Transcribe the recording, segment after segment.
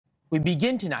We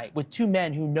begin tonight with two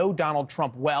men who know Donald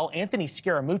Trump well. Anthony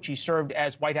Scaramucci served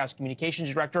as White House communications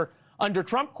director under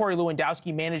Trump. Corey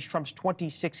Lewandowski managed Trump's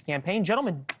 26th campaign.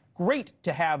 Gentlemen, great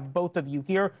to have both of you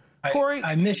here. Corey,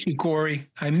 I miss you, Corey.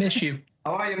 I miss you.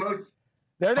 How are you, Mooch?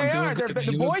 There they I'm are. doing good.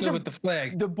 The boys are with the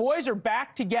flag. The boys are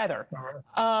back together.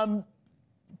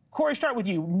 Corey, start with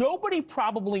you. Nobody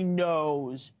probably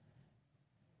knows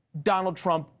Donald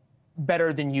Trump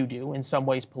better than you do in some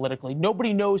ways politically.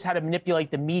 Nobody knows how to manipulate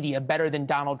the media better than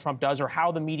Donald Trump does, or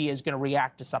how the media is going to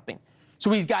react to something. So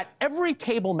he's got every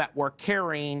cable network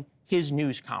carrying his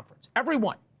news conference.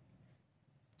 Everyone.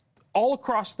 All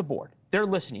across the board. They're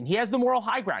listening. He has the moral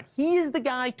high ground. He is the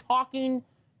guy talking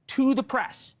to the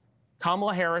press.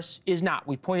 Kamala Harris is not.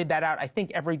 We've pointed that out, I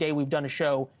think, every day we've done a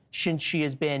show since she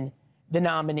has been the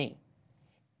nominee.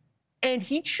 And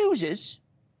he chooses,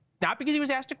 not because he was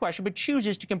asked a question, but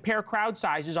chooses to compare crowd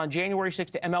sizes on January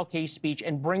 6th to MLK's speech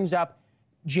and brings up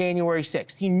January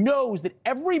 6th. He knows that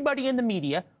everybody in the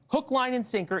media, hook, line, and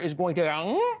sinker, is going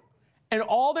to and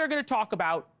all they're going to talk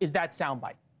about is that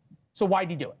soundbite. So why'd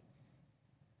he do it?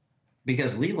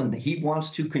 Because Leland, he wants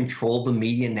to control the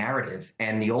media narrative,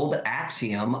 and the old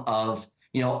axiom of,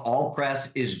 all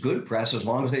press is good press as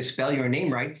long as they spell your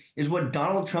name right, is what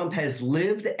Donald Trump has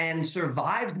lived and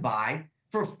survived by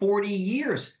for 40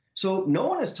 years. So no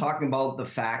one is talking about the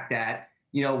fact that,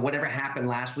 whatever happened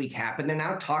last week happened. They're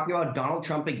now talking about Donald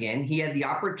Trump again. He had the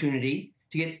opportunity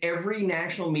to get every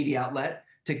national media outlet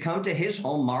to come to his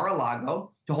home,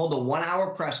 Mar-a-Lago, to hold a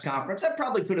 1-hour press conference. That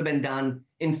probably could have been done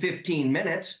in 15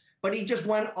 minutes. But he just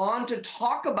went on to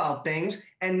talk about things.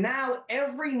 And now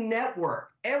every network,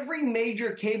 every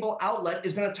major cable outlet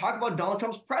is going to talk about Donald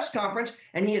Trump's press conference.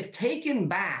 And he has taken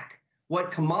back what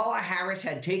Kamala Harris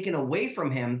had taken away from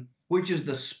him, which is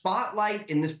the spotlight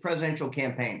in this presidential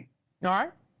campaign. All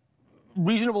right.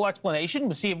 Reasonable explanation.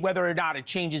 We'll see whether or not it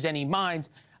changes any minds.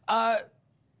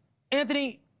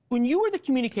 Anthony, when you were the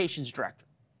communications director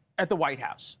at the White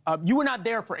House, you were not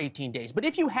there for 18 days. But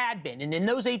if you had been, and in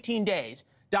those 18 days,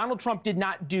 Donald Trump did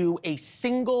not do a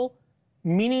single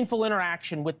meaningful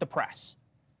interaction with the press,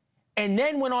 and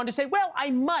then went on to say, well,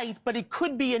 I might, but it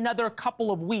could be another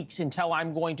couple of weeks until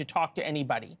I'm going to talk to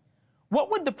anybody, what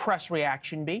would the press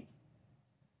reaction be?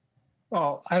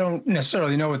 Well, I don't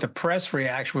necessarily know what the press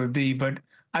reaction would be, but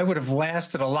I would have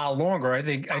lasted a lot longer. I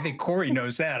think Corey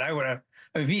knows that. I would have.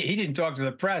 If he didn't talk to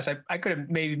the press, I could have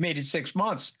maybe made it 6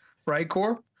 months, right,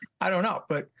 Corey? I don't know,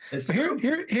 but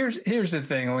here's the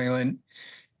thing, Leland.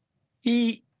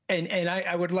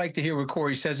 I would like to hear what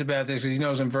Corey says about this, because he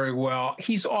knows him very well.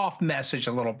 He's off message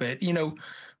a little bit.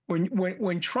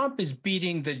 When Trump is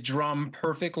beating the drum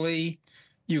perfectly,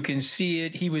 you can see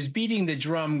it. He was beating the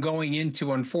drum going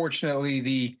into, unfortunately,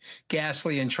 the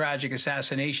ghastly and tragic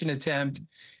assassination attempt.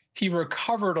 He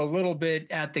recovered a little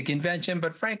bit at the convention,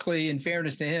 but frankly, in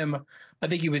fairness to him, I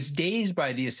think he was dazed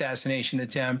by the assassination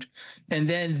attempt. And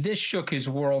then this shook his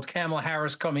world, Kamala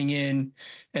Harris coming in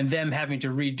and them having to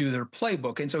redo their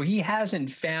playbook. And so he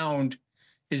hasn't found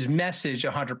his message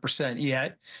 100%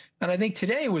 yet. And I think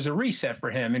today was a reset for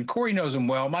him. And Corey knows him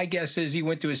well. My guess is he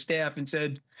went to his staff and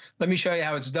said, let me show you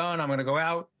how it's done. I'm going to go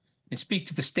out and speak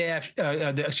to the staff,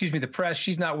 the press.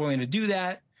 She's not willing to do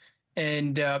that.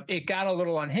 And it got a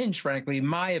little unhinged, frankly, in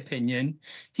my opinion.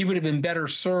 He would have been better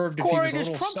served if he was a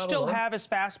little subtler. Corey, does Trump still have his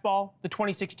fastball, the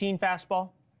 2016 fastball?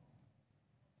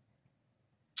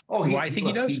 Oh, I think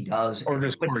he does. He does. Or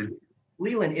does Corey?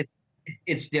 Leland,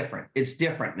 it's different. It's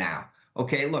different now.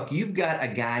 Okay, look, you've got a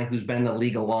guy who's been in the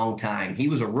league a long time. He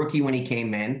was a rookie when he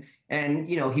came in, and,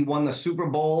 he won the Super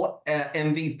Bowl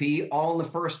MVP all in the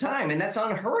first time, and that's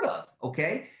unheard of,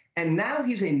 okay? And now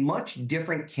he's a much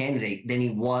different candidate than he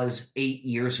was 8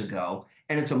 years ago.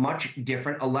 And it's a much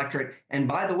different electorate. And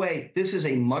by the way, this is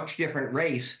a much different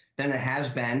race than it has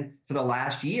been for the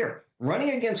last year.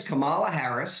 Running against Kamala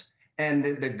Harris and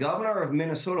the governor of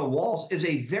Minnesota, Walz, is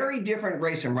a very different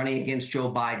race than running against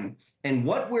Joe Biden. And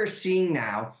what we're seeing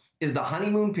now is the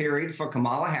honeymoon period for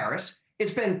Kamala Harris.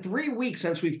 It's been 3 weeks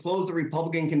since we've closed the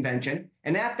Republican convention.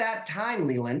 And at that time,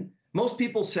 Leland, most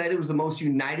people said it was the most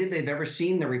united they've ever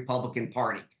seen the Republican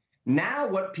Party. Now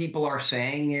what people are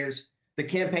saying is the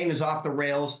campaign is off the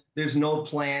rails. There's no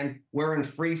plan. We're in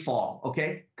free fall,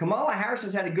 okay? Kamala Harris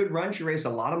has had a good run. She raised a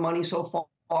lot of money so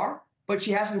far, but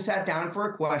she hasn't sat down for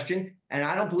a question. And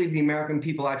I don't believe the American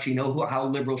people actually know how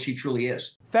liberal she truly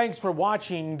is. Thanks for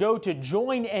watching. Go to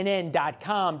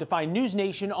joinnn.com to find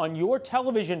NewsNation on your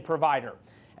television provider.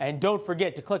 And don't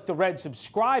forget to click the red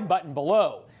subscribe button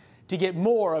below to get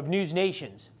more of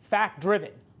NewsNation's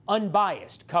fact-driven,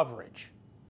 unbiased coverage.